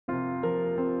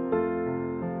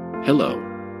Hello.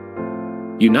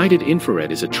 United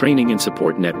Infrared is a training and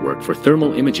support network for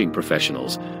thermal imaging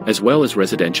professionals, as well as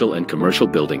residential and commercial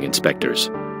building inspectors.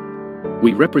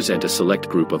 We represent a select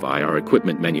group of IR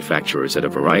equipment manufacturers at a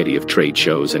variety of trade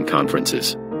shows and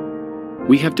conferences.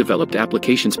 We have developed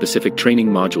application-specific training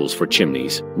modules for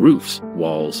chimneys, roofs,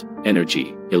 walls,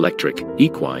 energy, electric,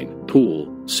 equine,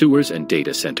 pool, sewers and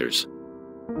data centers.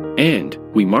 And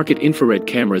we market infrared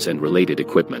cameras and related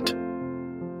equipment.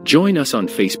 Join us on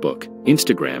Facebook,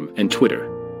 Instagram, and Twitter.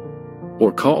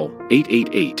 Or call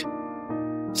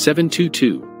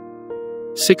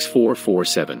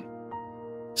 888-722-6447.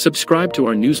 Subscribe to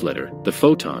our newsletter, The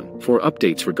Photon, for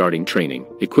updates regarding training,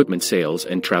 equipment sales,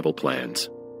 and travel plans.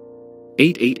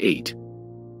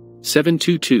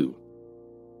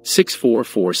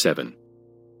 888-722-6447.